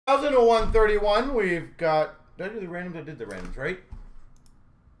1,131. We've got. Did I do the randoms? I did the randoms, right?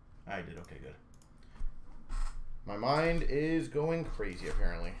 I did. Okay, good. My mind is going crazy,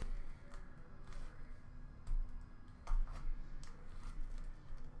 apparently.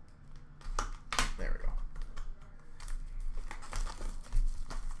 There we go.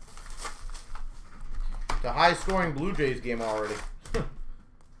 It's a high-scoring Blue Jays game already.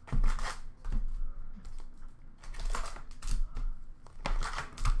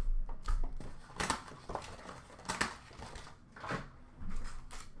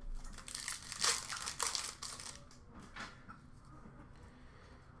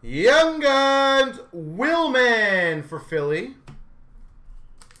 Young Guns, Willman for Philly.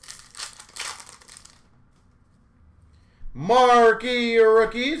 Marquee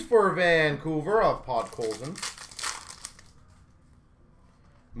rookies for Vancouver of Podkolzin.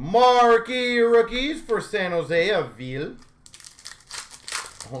 Marquee rookies for San Jose of Ville.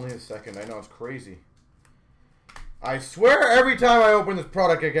 Only a second. I know, it's crazy. I swear every time I open this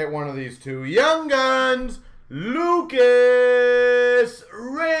product I get one of these two. Young Guns, Lucas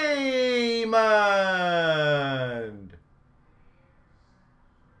Raymond.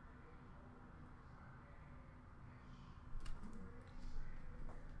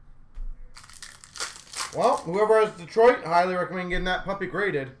 Well, whoever has Detroit, highly recommend getting that puppy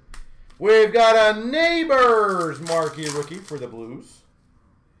graded. We've got a Neighbors marquee rookie for the Blues.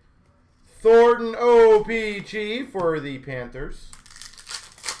 Thornton OPG for the Panthers.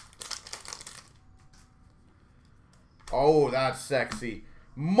 Oh, that's sexy.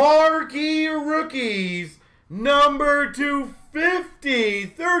 Marquee rookies, number 250,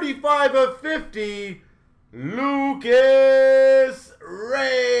 35 of 50, Lucas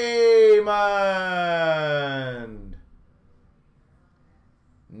Raymond.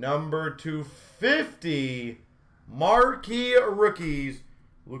 Number 250, marquee rookies,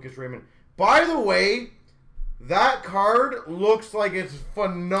 Lucas Raymond. By the way, that card looks like it's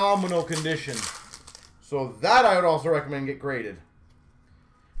phenomenal condition. So that I would also recommend get graded.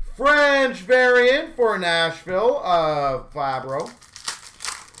 French variant for Nashville of Fabro.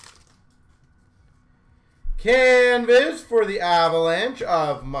 Canvas for the Avalanche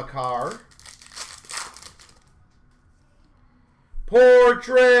of Makar.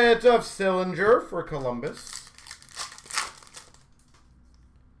 Portrait of Sillinger for Columbus.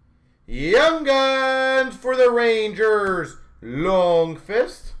 Young Guns for the Rangers,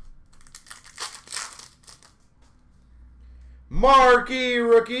 Longfist. Marquee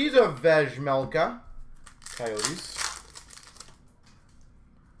rookies of Vejmelka, Coyotes.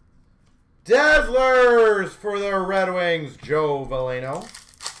 Dazzlers for the Red Wings, Joe Veleno.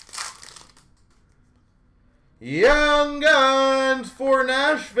 Young Guns for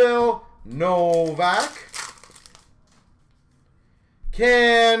Nashville, Novak.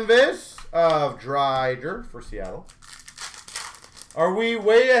 Canvas of Dreiger for Seattle. Are we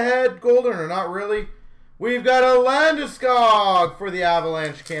way ahead, Golden, or not really? We've got a Landeskog for the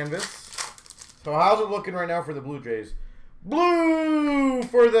Avalanche canvas. So how's it looking right now for the Blue Jays? Blue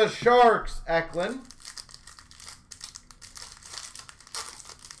for the Sharks, Eklund.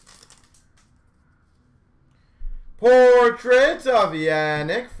 Portrait of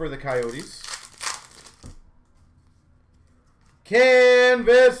Yannick for the Coyotes.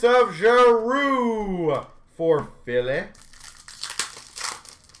 Canvas of Giroux for Philly.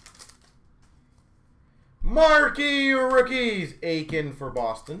 Marquee rookies, Aiken for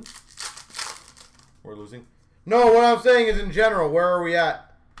Boston. We're losing. No, what I'm saying is in general, where are we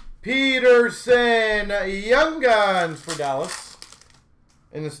at? Peterson, Young Guns for Dallas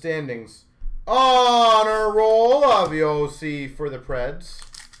in the standings. Honor roll of Yossi for the Preds.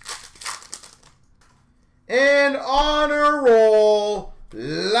 And honor roll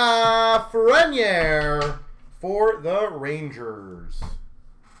Lafreniere for the Rangers.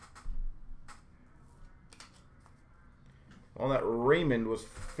 Well, that Raymond was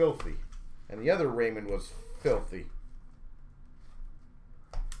filthy. And the other Raymond was filthy.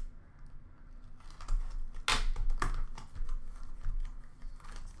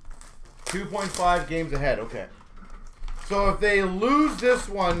 .5 games ahead. Okay. So if they lose this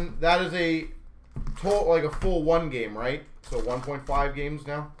one, that is a total, like a full one game, right? So 1.5 games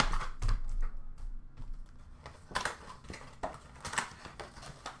now.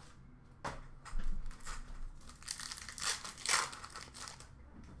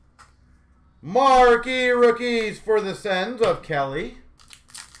 Marquee rookies for the Sens of Kelly.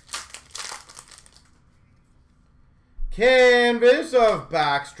 Canvas of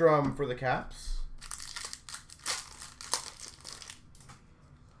Backstrom for the Caps.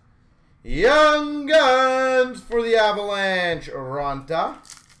 Young Guns for the Avalanche, Ranta.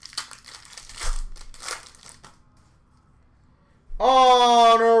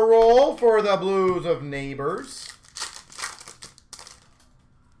 Honor roll for the Blues of Neighbors.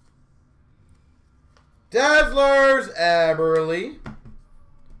 Dazzlers, Eberle.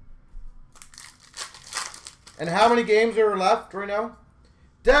 And how many games are left right now?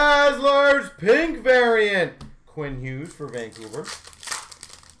 Dazzlers, pink variant. Quinn Hughes for Vancouver.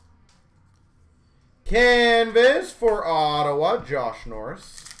 Canvas for Ottawa, Josh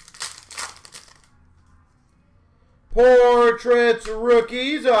Norris. Portraits,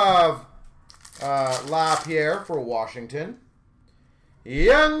 rookies of LaPierre for Washington.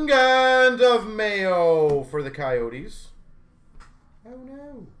 Young Guns of Mayo for the Coyotes. Oh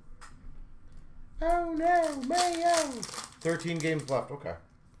no. Oh no, Mayo. 13 games left, okay.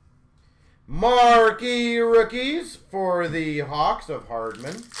 Marquee rookies for the Hawks of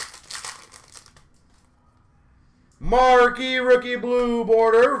Hardman. Marquee rookie blue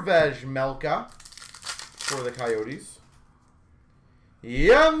border, Vejmelka for the Coyotes.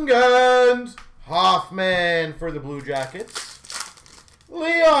 Young Guns, Hoffman for the Blue Jackets.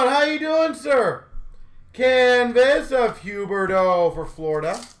 Leon, how you doing, sir? Canvas of Huberdeau for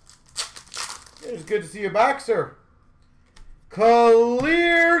Florida. It's good to see you back, sir.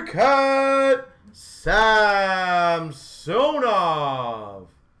 Clear cut Samsonov,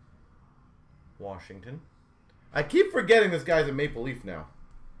 Washington. I keep forgetting this guy's a Maple Leaf now.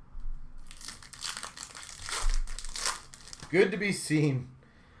 Good to be seen.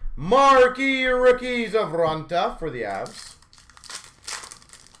 Marquee rookies of Ronta for the Avs.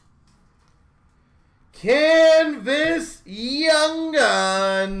 Canvas Young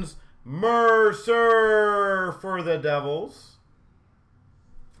Guns Mercer for the Devils.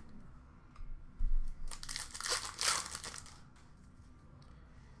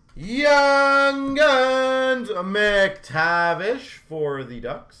 Young Guns McTavish for the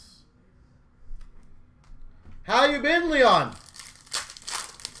Ducks. How you been, Leon?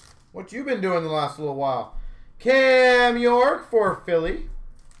 What you been doing the last little while? Cam York for Philly.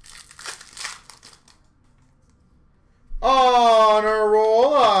 Honor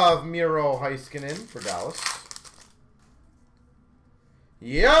roll of Miro Heiskanen for Dallas.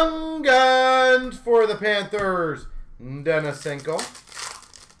 Young Guns for the Panthers, Denisenko.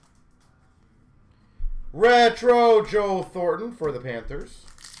 Retro Joe Thornton for the Panthers.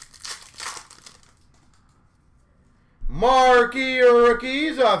 Marquee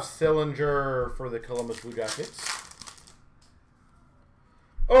rookies of Sillinger for the Columbus Blue Jackets.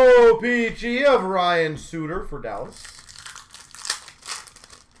 OPG of Ryan Suter for Dallas.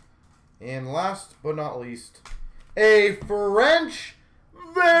 And last but not least, a French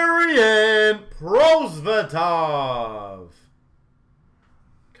variant Prosvetov.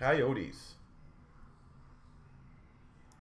 Coyotes.